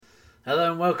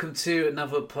Hello and welcome to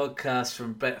another podcast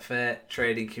from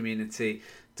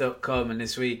BetfairTradingCommunity.com. And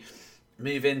as we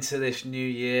move into this new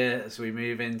year, as we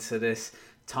move into this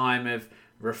time of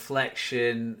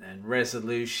reflection and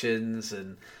resolutions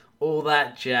and all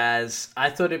that jazz, I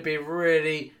thought it'd be a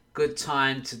really good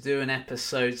time to do an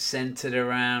episode centered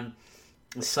around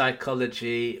the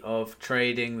psychology of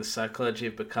trading, the psychology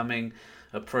of becoming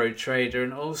a pro trader,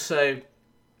 and also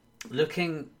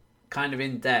looking kind of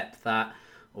in depth at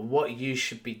what you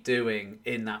should be doing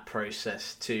in that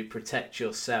process to protect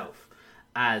yourself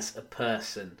as a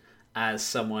person, as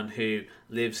someone who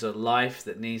lives a life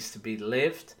that needs to be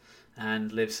lived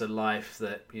and lives a life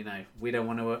that, we don't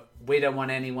want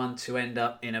anyone to end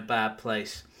up in a bad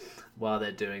place while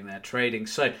they're doing their trading.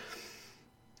 So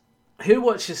who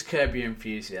watches Curb Your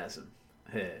Enthusiasm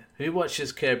here? Who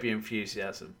watches Curb Your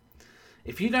Enthusiasm?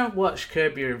 If you don't watch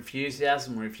Curb Your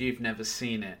Enthusiasm, or if you've never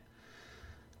seen it,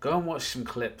 go and watch some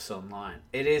clips online.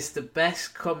 It is the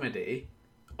best comedy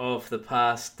of the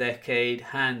past decade,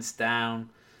 hands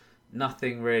down.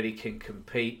 Nothing really can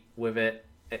compete with it.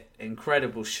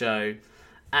 Incredible show.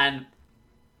 And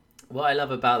what I love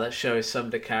about that show is some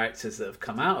of the characters that have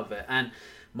come out of it. And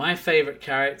my favourite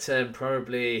character, and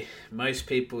probably most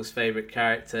people's favourite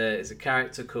character, is a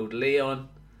character called Leon.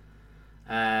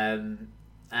 And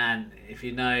if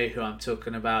you know who I'm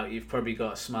talking about, you've probably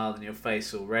got a smile on your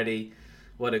face already.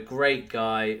 What a great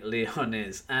guy Leon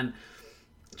is. And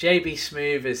JB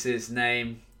Smoove is his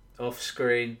name off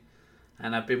screen.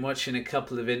 And I've been watching a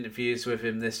couple of interviews with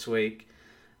him this week.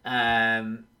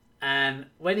 And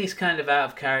when he's kind of out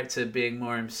of character, being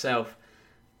more himself,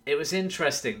 it was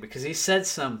interesting because he said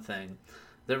something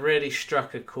that really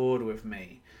struck a chord with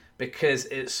me. Because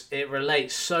it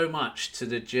relates so much to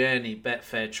the journey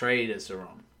Betfair traders are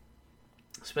on.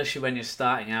 Especially when you're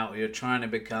starting out or you're trying to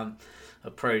become a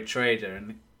pro trader.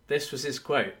 And this was his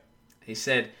quote. He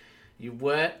said, "You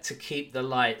work to keep the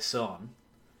lights on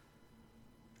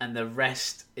and the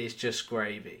rest is just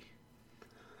gravy."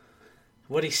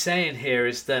 What he's saying here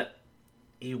is that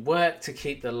you work to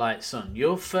keep the lights on.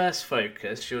 Your first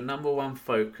focus, your number one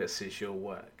focus, is your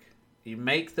work. You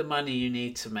make the money you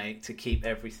need to make to keep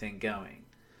everything going.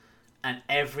 And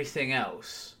everything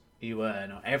else you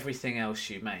earn or everything else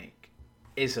you make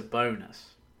is a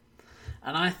bonus.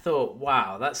 And I thought,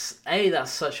 wow, that's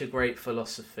such a great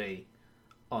philosophy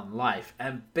on life.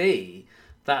 And B,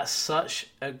 that's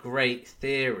such a great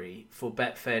theory for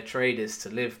Betfair traders to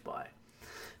live by.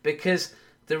 Because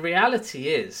the reality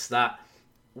is that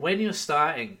when you're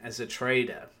starting as a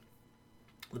trader,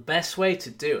 the best way to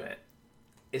do it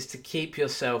is to keep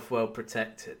yourself well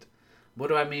protected. What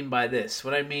do I mean by this?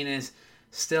 What I mean is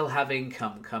still have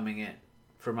income coming in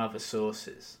from other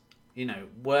sources.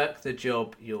 Work the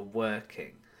job you're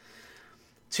working.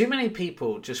 Too many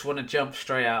people just want to jump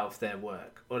straight out of their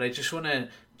work, or they just want to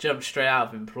jump straight out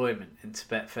of employment into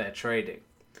Betfair trading.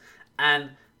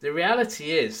 And the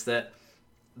reality is that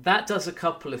does a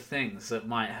couple of things that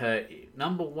might hurt you.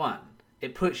 Number one,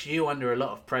 it puts you under a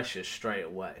lot of pressure straight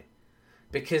away.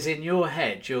 Because in your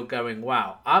head, you're going,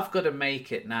 wow, I've got to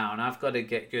make it now, and I've got to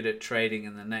get good at trading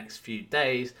in the next few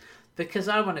days because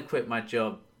I want to quit my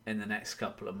job in the next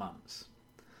couple of months.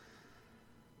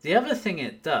 The other thing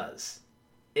it does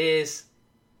is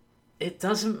it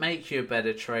doesn't make you a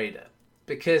better trader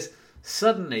because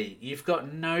suddenly you've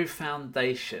got no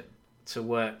foundation to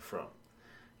work from.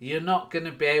 You're not going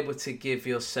to be able to give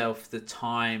yourself the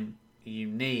time you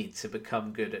need to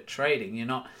become good at trading. You're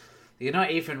not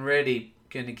even really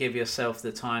going to give yourself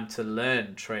the time to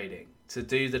learn trading, to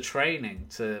do the training,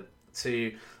 to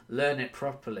learn it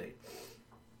properly.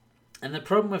 And the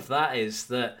problem with that is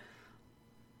that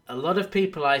a lot of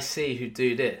people I see who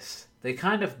do this, they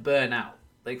kind of burn out.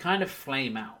 They kind of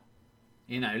flame out.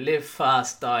 Live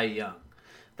fast, die young.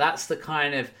 That's the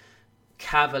kind of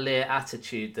cavalier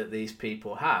attitude that these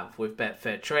people have with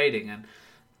Betfair trading. And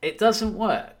it doesn't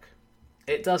work.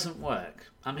 It doesn't work.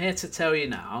 I'm here to tell you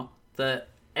now that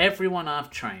everyone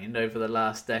I've trained over the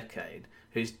last decade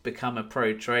who's become a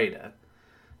pro trader,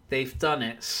 they've done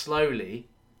it slowly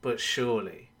but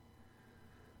surely.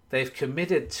 They've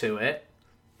committed to it,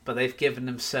 but they've given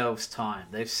themselves time.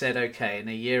 They've said, okay, in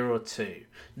a year or two,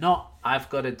 not I've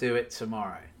got to do it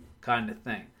tomorrow kind of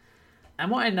thing.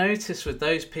 And what I noticed with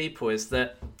those people is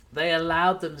that they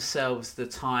allowed themselves the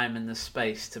time and the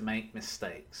space to make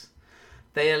mistakes.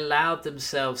 They allowed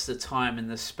themselves the time and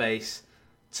the space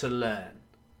to learn.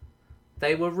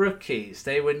 They were rookies,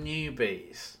 they were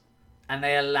newbies, and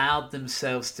they allowed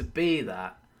themselves to be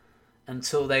that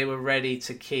until they were ready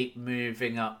to keep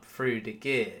moving up through the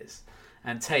gears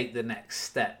and take the next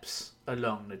steps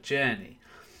along the journey.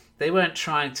 They weren't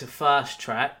trying to fast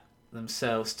track,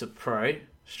 themselves to pro,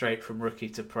 straight from rookie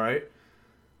to pro,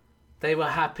 they were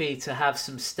happy to have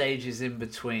some stages in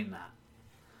between that.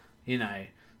 You know,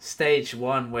 stage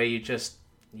 1 where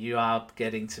you are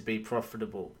getting to be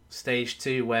profitable. Stage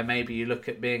 2 where maybe you look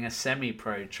at being a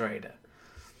semi-pro trader.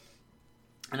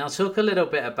 And I'll talk a little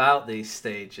bit about these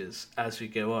stages as we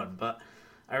go on, but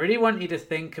I really want you to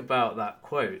think about that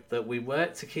quote, that we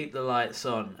work to keep the lights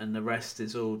on and the rest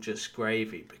is all just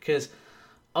gravy. Because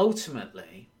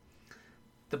ultimately,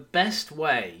 the best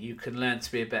way you can learn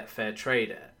to be a Betfair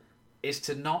trader is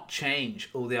to not change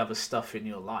all the other stuff in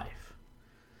your life.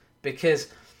 Because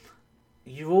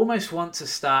you almost want to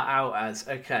start out as,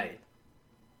 okay,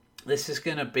 this is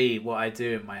going to be what I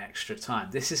do in my extra time.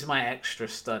 This is my extra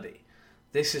study.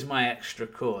 This is my extra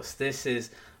course. This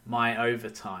is my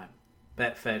overtime.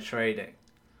 Betfair trading.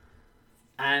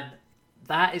 And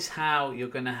that is how you're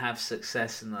going to have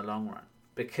success in the long run.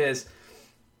 Because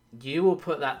you will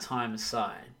put that time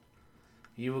aside.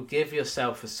 You will give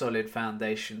yourself a solid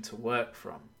foundation to work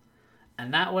from.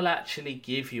 And that will actually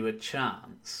give you a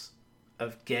chance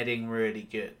of getting really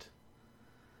good.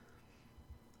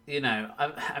 You know,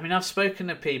 I've spoken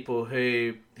to people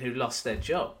who lost their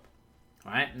job,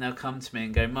 right? And they'll come to me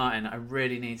and go, Martin, I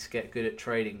really need to get good at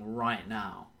trading right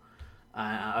now.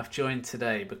 I've joined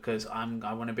today because I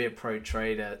want to be a pro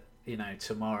trader, you know,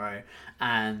 tomorrow,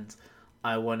 and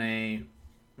I want to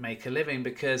make a living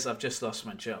because I've just lost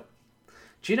my job.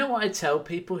 Do you know what I tell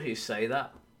people who say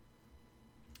that?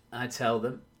 I tell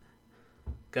them,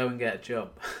 go and get a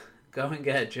job. Go and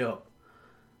get a job.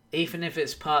 Even if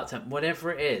it's part-time, whatever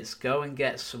it is, go and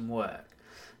get some work.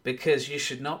 Because you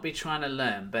should not be trying to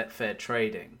learn Betfair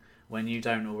trading when you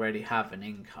don't already have an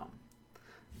income.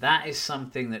 That is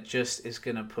something that just is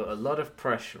going to put a lot of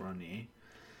pressure on you.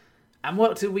 And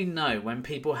what do we know when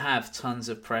people have tons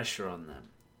of pressure on them?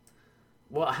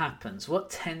 What happens? What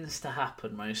tends to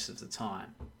happen most of the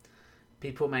time?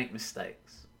 People make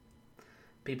mistakes.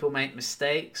 People make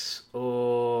mistakes,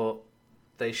 or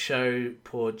they show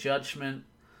poor judgment,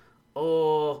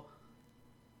 or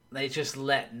they just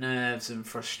let nerves and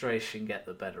frustration get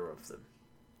the better of them,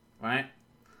 right?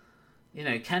 You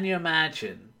know, can you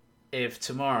imagine if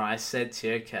tomorrow I said to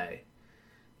you, okay,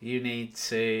 you need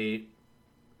to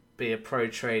be a pro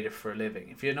trader for a living.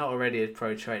 If you're not already a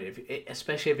pro trader,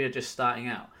 especially if you're just starting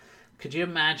out, could you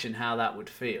imagine how that would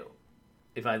feel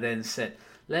if I then said,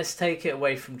 let's take it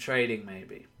away from trading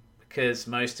maybe, because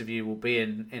most of you will be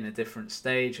in a different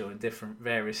stage or in different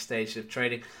various stages of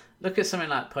trading. Look at something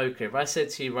like poker. If I said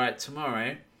to you, right,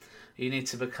 tomorrow you need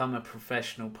to become a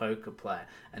professional poker player,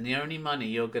 and the only money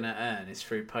you're going to earn is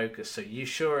through poker, so you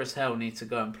sure as hell need to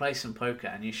go and play some poker,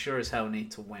 and you sure as hell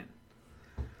need to win.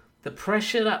 The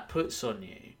pressure that puts on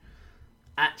you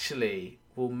actually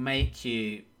will make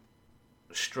you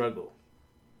struggle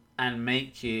and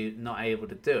make you not able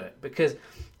to do it. Because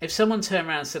if someone turned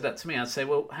around and said that to me, I'd say,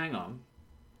 well, hang on.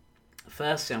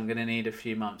 Firstly, I'm going to need a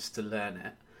few months to learn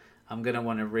it. I'm going to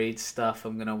want to read stuff.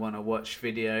 I'm going to want to watch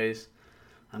videos.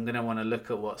 I'm going to want to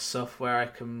look at what software I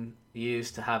can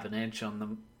use to have an edge on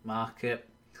the market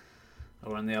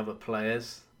or on the other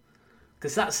players.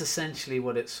 Because that's essentially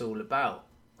what it's all about,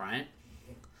 right?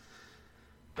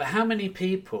 But how many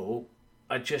people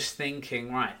are just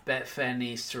thinking, right, Betfair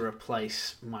needs to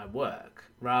replace my work,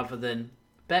 rather than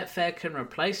Betfair can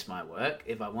replace my work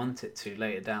if I want it to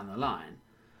later down the line,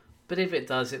 but if it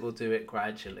does, it will do it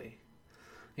gradually.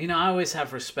 You know, I always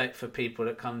have respect for people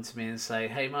that come to me and say,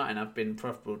 hey Martin, I've been a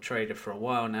profitable trader for a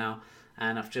while now,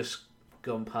 and I've just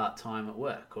gone part-time at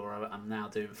work, or I'm now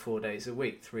doing 4 days a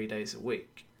week, 3 days a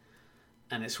week,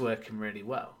 and it's working really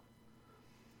well.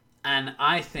 And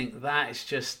I think that is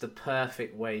just the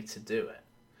perfect way to do it.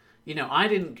 You know, I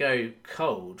didn't go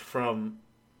cold from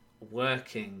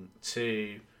working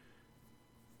to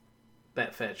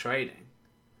Betfair trading.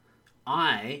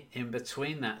 I, in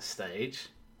between that stage,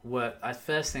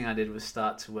 first thing I did was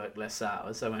start to work less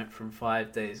hours. I went from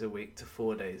 5 days a week to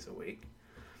 4 days a week.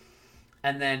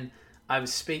 And then I would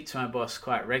speak to my boss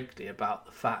quite regularly about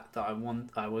the fact that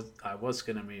I was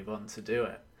going to move on to do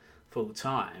it full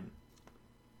time.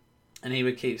 And he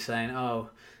would keep saying, oh,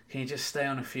 can you just stay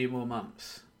on a few more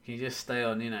months? Can you just stay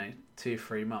on,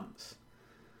 2-3 months?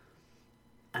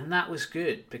 And that was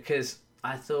good, because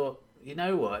I thought, you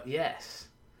know what? Yes.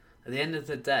 At the end of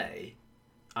the day,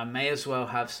 I may as well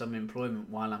have some employment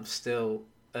while I'm still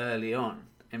early on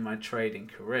in my trading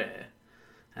career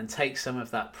and take some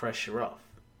of that pressure off.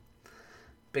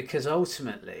 Because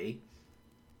ultimately,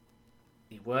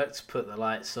 you work to put the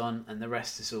lights on and the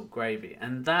rest is all gravy.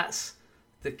 And that's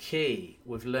the key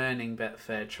with learning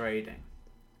Betfair trading.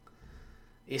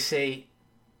 You see,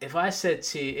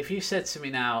 if you said to me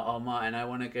now, oh Martin, I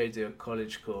want to go do a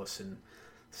college course and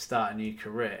start a new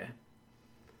career,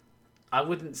 I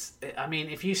wouldn't. I mean,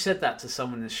 if you said that to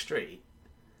someone in the street,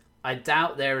 I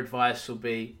doubt their advice will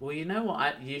be, well, you know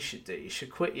what you should do? You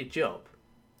should quit your job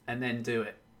and then do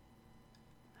it.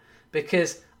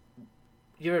 Because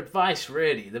your advice,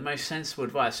 really, the most sensible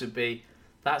advice would be,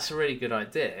 that's a really good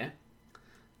idea.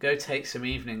 Go take some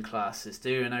evening classes,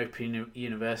 do an open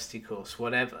university course,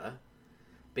 whatever.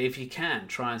 But if you can,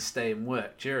 try and stay and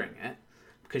work during it,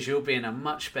 because you'll be in a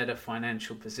much better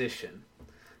financial position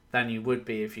than you would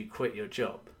be if you quit your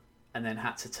job and then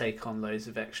had to take on loads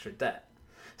of extra debt.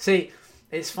 See,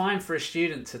 it's fine for a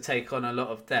student to take on a lot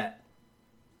of debt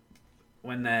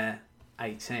when they're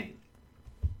 18.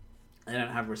 They don't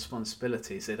have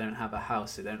responsibilities, they don't have a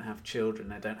house, they don't have children,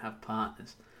 they don't have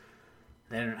partners,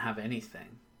 they don't have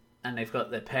anything. And they've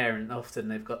got their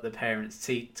parents'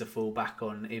 teeth to fall back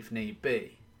on if need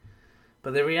be.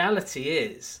 But the reality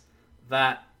is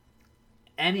that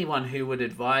anyone who would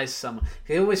advise someone,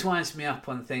 it always winds me up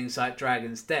on things like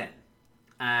Dragon's Den.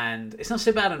 And it's not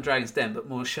so bad on Dragon's Den, but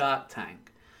more Shark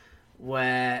Tank,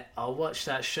 where I'll watch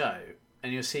that show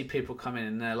and you'll see people come in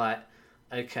and they're like,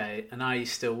 okay, and are you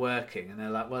still working? And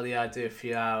they're like, well, yeah, I do a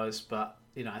few hours, but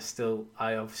you know,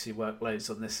 I obviously work loads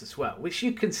on this as well, which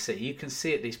you can see. You can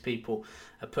see it, these people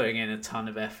are putting in a ton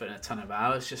of effort and a ton of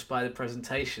hours just by the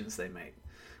presentations they make,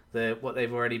 what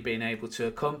they've already been able to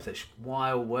accomplish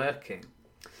while working.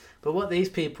 But what these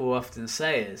people often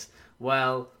say is,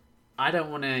 well, I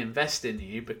don't want to invest in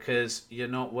you because you're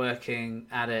not working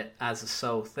at it as a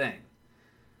sole thing.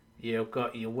 You're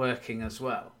working as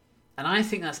well. And I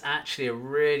think that's actually a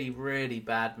really, really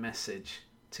bad message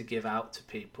to give out to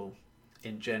people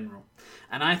in general.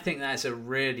 And I think that's a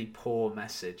really poor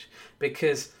message,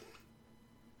 because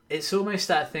it's almost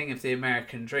that thing of the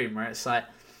American dream where it's like,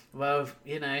 well,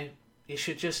 you know, you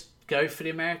should just go for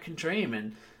the American dream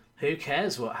and who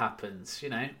cares what happens, you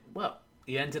know? Well,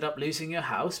 you ended up losing your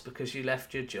house because you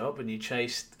left your job and you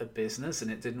chased a business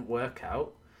and it didn't work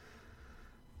out.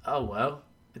 Oh, well,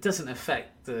 it doesn't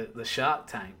affect the Shark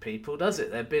Tank people, does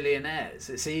it? They're billionaires.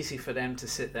 It's easy for them to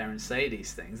sit there and say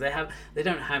these things. They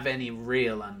don't have any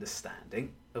real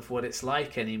understanding of what it's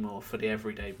like anymore for the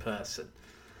everyday person.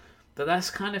 But that's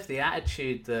kind of the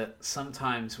attitude that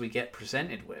sometimes we get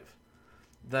presented with.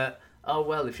 That, oh,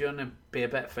 well, if you want to be a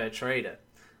Betfair trader,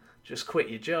 just quit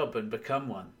your job and become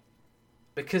one.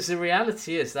 Because the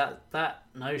reality is that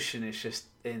notion is just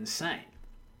insane.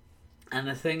 And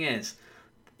the thing is,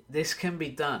 this can be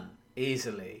done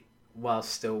easily while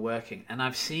still working. And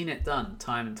I've seen it done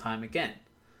time and time again.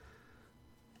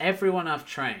 Everyone I've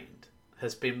trained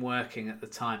has been working at the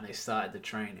time they started the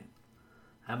training.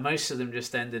 And most of them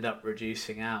just ended up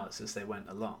reducing hours as they went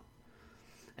along.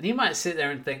 And you might sit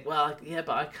there and think, well, yeah,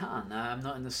 but I can't. I'm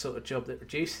not in the sort of job that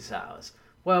reduces hours.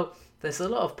 Well, there's a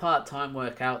lot of part-time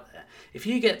work out there. If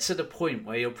you get to the point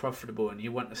where you're profitable and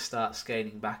you want to start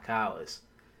scaling back hours,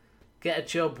 get a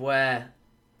job where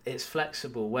it's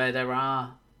flexible, where there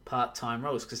are part-time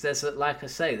roles. Because like I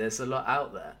say, there's a lot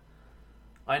out there.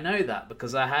 I know that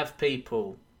because I have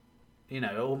people, you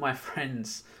know, all my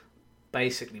friends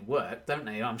basically work, don't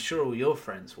they? I'm sure all your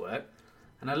friends work.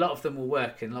 And a lot of them will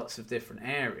work in lots of different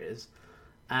areas.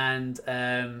 And,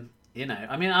 you know,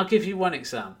 I mean, I'll give you one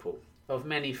example of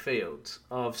many fields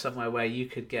of somewhere where you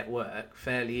could get work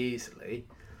fairly easily.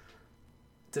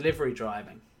 Delivery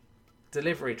driving.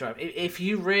 If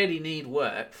you really need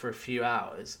work for a few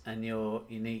hours and you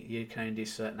can only do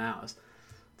certain hours,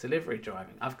 delivery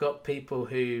driving. I've got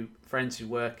friends who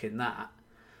work in that,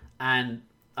 and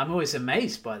I'm always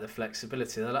amazed by the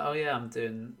flexibility. They're like, oh yeah,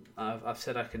 I've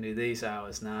said I can do these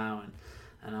hours now,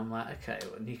 and I'm like, okay,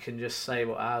 and you can just say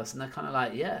what hours, and they're kind of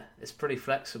like, yeah, it's pretty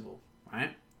flexible,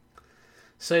 right?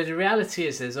 So the reality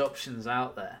is there's options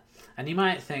out there, and you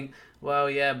might think, well,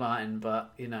 yeah, Martin,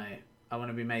 but you know, I want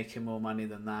to be making more money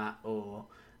than that, or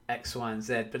X, Y, and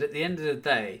Z. But at the end of the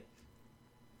day,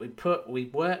 we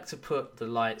work to put the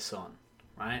lights on,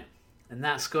 right? And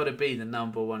that's got to be the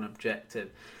number one objective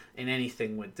in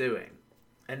anything we're doing.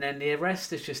 And then the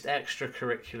rest is just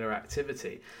extracurricular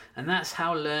activity. And that's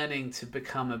how learning to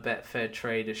become a Betfair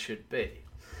trader should be.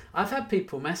 I've had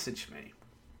people message me,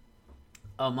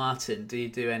 oh, Martin, do you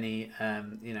do any,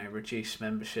 reduced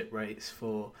membership rates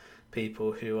for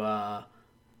people who are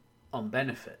on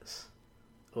benefits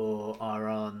or are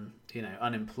on,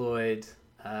 unemployed?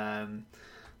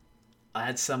 I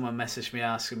had someone message me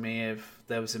asking me if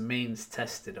there was a means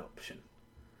tested option.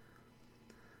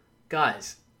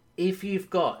 Guys, if you've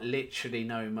got literally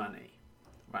no money,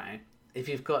 right? If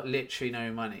you've got literally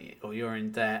no money, or you're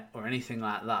in debt or anything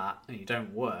like that, and you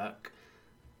don't work,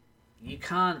 you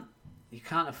can't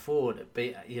afford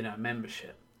a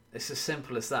membership. It's as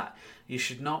simple as that. You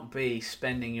should not be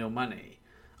spending your money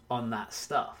on that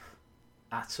stuff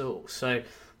at all. So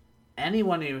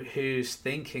anyone who's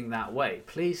thinking that way,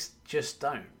 please just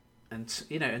don't. And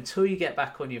until you get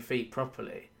back on your feet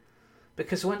properly,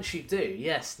 because once you do,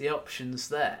 yes, the option's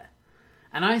there.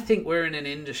 And I think we're in an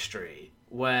industry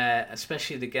where,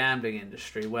 especially the gambling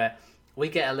industry, where we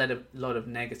get a lot of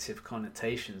negative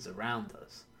connotations around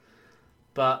us.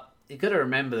 But you've got to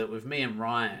remember that with me and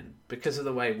Ryan, because of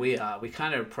the way we are, we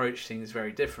kind of approach things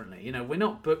very differently. We're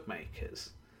not bookmakers.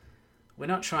 We're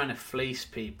not trying to fleece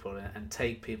people and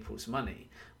take people's money.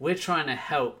 We're trying to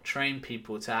help train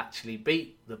people to actually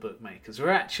beat the bookmakers. We're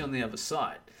actually on the other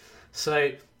side.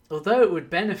 So although it would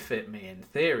benefit me in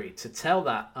theory to tell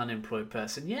that unemployed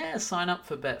person, yeah, sign up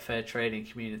for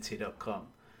betfairtradingcommunity.com.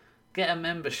 Get a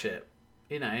membership.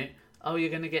 Oh, you're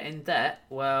going to get in debt?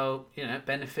 Well, it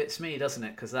benefits me, doesn't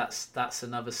it? Because that's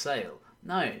another sale.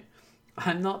 No,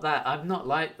 I'm not that. I'm not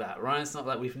like that. Ryan's not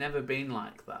like. We've never been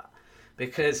like that.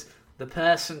 Because the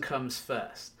person comes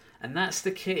first. And that's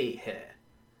the key here.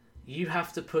 You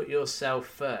have to put yourself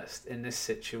first in this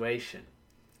situation.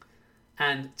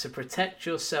 And to protect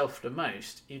yourself the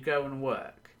most, you go and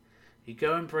work. You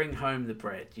go and bring home the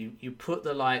bread. You put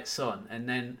the lights on, and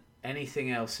then anything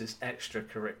else is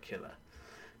extracurricular.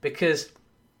 Because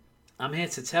I'm here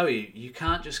to tell you, you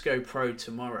can't just go pro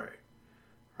tomorrow,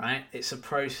 right? It's a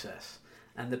process.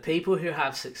 And the people who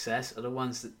have success are the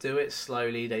ones that do it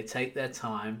slowly. They take their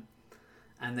time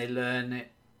and they learn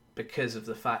it because of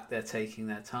the fact they're taking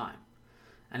their time.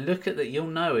 And look at that. You'll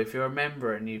know if you're a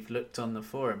member and you've looked on the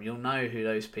forum, you'll know who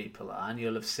those people are and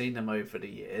you'll have seen them over the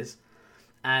years.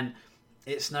 And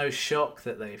it's no shock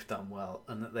that they've done well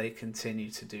and that they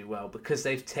continue to do well because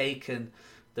they've taken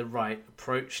the right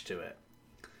approach to it.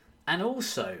 And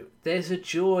also, there's a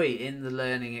joy in the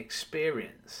learning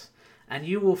experience. And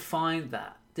you will find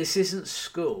that. This isn't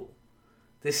school.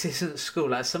 This isn't school.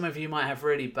 Like some of you might have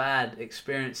really bad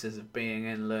experiences of being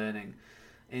in learning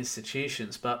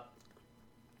institutions, but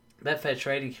Betfair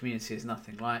Trading Community is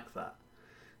nothing like that.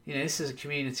 This is a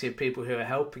community of people who are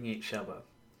helping each other.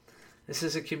 This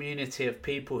is a community of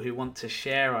people who want to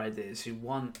share ideas, who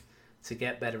want to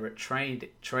get better at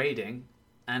trading,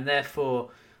 and therefore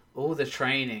all the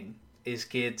training is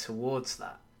geared towards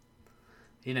that.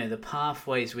 The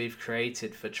pathways we've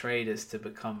created for traders to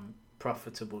become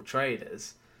profitable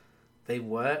traders, they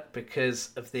work because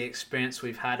of the experience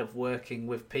we've had of working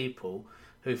with people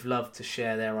who've loved to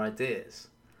share their ideas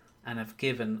and have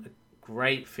given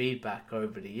great feedback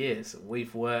over the years.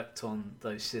 We've worked on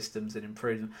those systems and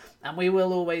improved them, and we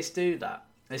will always do that.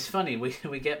 It's funny,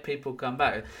 we get people come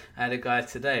back. I had a guy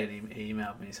today and he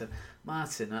emailed me and said,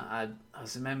 Martin, I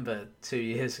was a member 2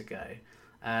 years ago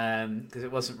because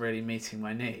it wasn't really meeting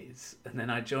my needs, and then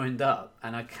I joined up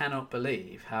and I cannot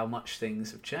believe how much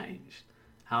things have changed,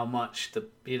 how much the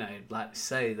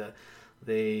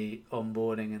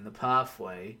onboarding and the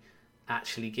pathway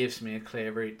actually gives me a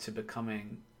clear route to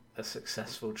becoming a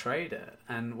successful trader.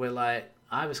 And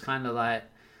I was kind of like,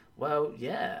 well,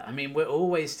 yeah, we're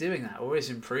always doing that, always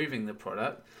improving the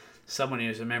product. Someone who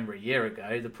was a member a year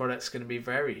ago, the product's going to be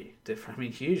very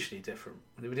different. Hugely different.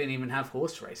 We didn't even have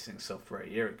horse racing software a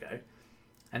year ago.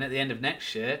 And at the end of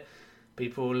next year,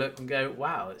 people will look and go,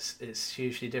 wow, it's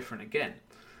hugely different again.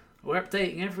 We're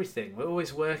updating everything. We're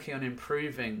always working on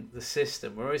improving the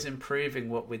system. We're always improving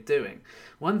what we're doing.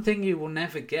 One thing you will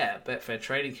never get at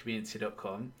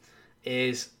betfairtradingcommunity.com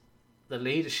is the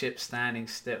leadership standing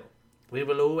still. We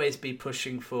will always be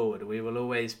pushing forward. We will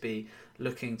always be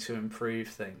looking to improve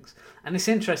things. And it's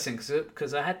interesting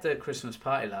because I had the Christmas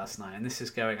party last night, and this is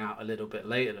going out a little bit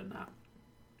later than that.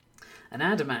 And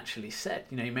Adam actually said,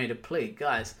 he made a plea,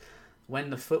 guys, when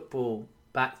the football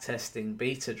backtesting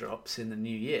beta drops in the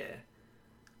new year,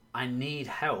 I need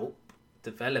help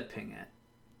developing it.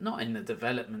 Not in the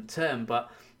development term,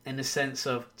 but in the sense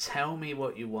of tell me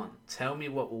what you want, tell me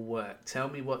what will work, tell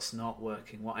me what's not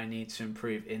working, what I need to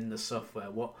improve in the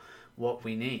software, what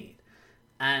we need.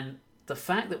 And the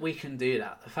fact that we can do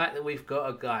that, the fact that we've got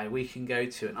a guy we can go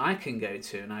to and I can go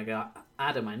to and I go,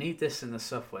 Adam, I need this in the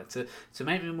software to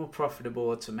make me more profitable,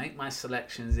 or to make my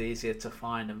selections easier to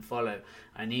find and follow.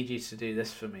 I need you to do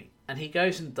this for me. And he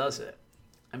goes and does it.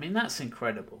 That's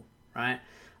incredible, right?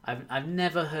 I've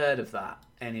never heard of that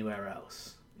anywhere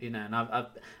else. And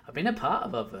I've been a part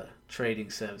of other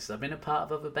trading services. I've been a part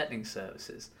of other betting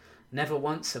services. Never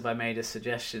once have I made a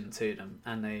suggestion to them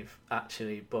and they've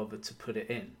actually bothered to put it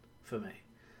in for me.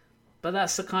 But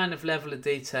that's the kind of level of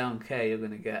detail and care you're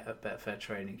going to get at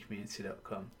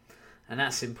betfairtradingcommunity.com. And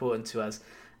that's important to us.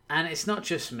 And it's not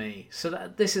just me.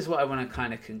 So this is what I want to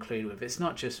kind of conclude with. It's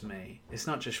not just me. It's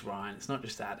not just Ryan. It's not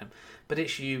just Adam. But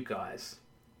it's you guys.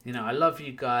 You know, I love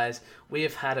you guys. We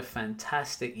have had a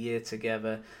fantastic year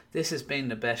together. This has been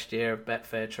the best year of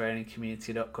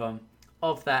BetfairTradingCommunity.com.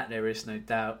 Of that, there is no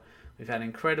doubt. We've had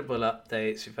incredible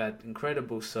updates. We've had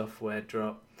incredible software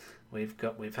drop.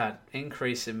 We've had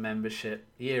increase in membership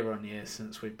year on year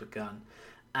since we've begun.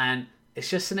 And it's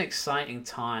just an exciting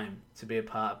time to be a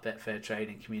part of Betfair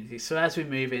Trading Community. So as we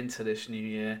move into this new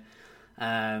year,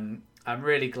 I'm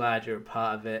really glad you're a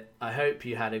part of it. I hope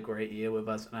you had a great year with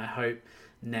us, and I hope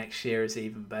next year is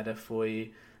even better for you.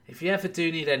 If you ever do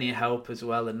need any help as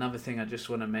well, another thing I just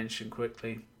want to mention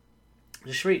quickly,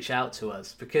 just reach out to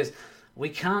us, because we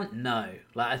can't know.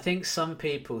 Like, I think some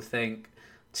people think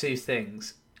two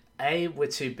things. A, we're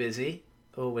too busy,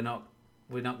 or we're not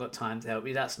got time to help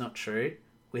you. That's not true.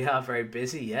 We are very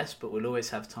busy, yes, but we'll always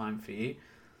have time for you.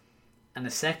 And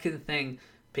the second thing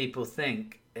people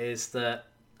think is that,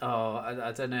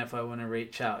 I don't know if I want to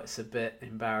reach out. It's a bit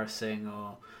embarrassing,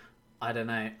 or I don't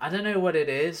know. I don't know what it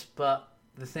is, but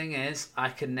the thing is, I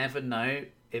can never know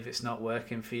if it's not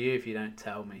working for you if you don't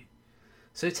tell me.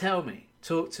 So tell me.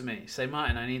 Talk to me. Say,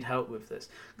 Martin, I need help with this.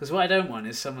 Because what I don't want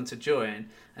is someone to join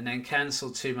and then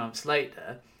cancel 2 months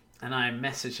later, and I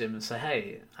message him and say,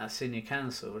 hey, I've seen you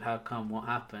cancelled. How come? What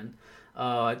happened?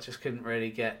 Oh, I just couldn't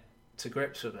really get to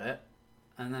grips with it.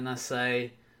 And then I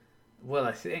say, well,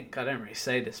 I don't really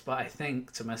say this, but I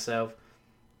think to myself,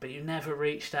 but you never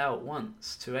reached out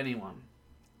once to anyone.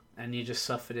 And you just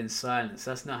suffered in silence.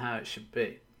 That's not how it should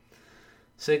be.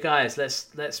 So guys,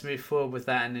 let's move forward with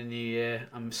that in the new year.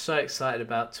 I'm so excited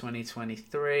about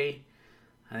 2023,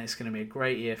 and it's going to be a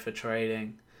great year for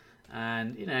trading.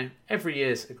 And, you know, every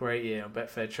year is a great year on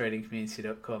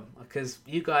BetfairTradingCommunity.com, because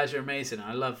you guys are amazing.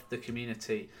 I love the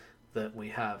community that we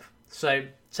have. So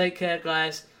take care,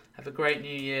 guys. Have a great new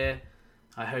year.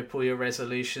 I hope all your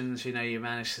resolutions, you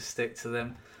manage to stick to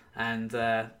them. And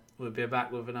we'll be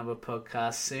back with another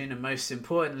podcast soon. And most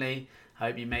importantly, I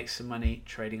hope you make some money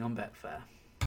trading on Betfair.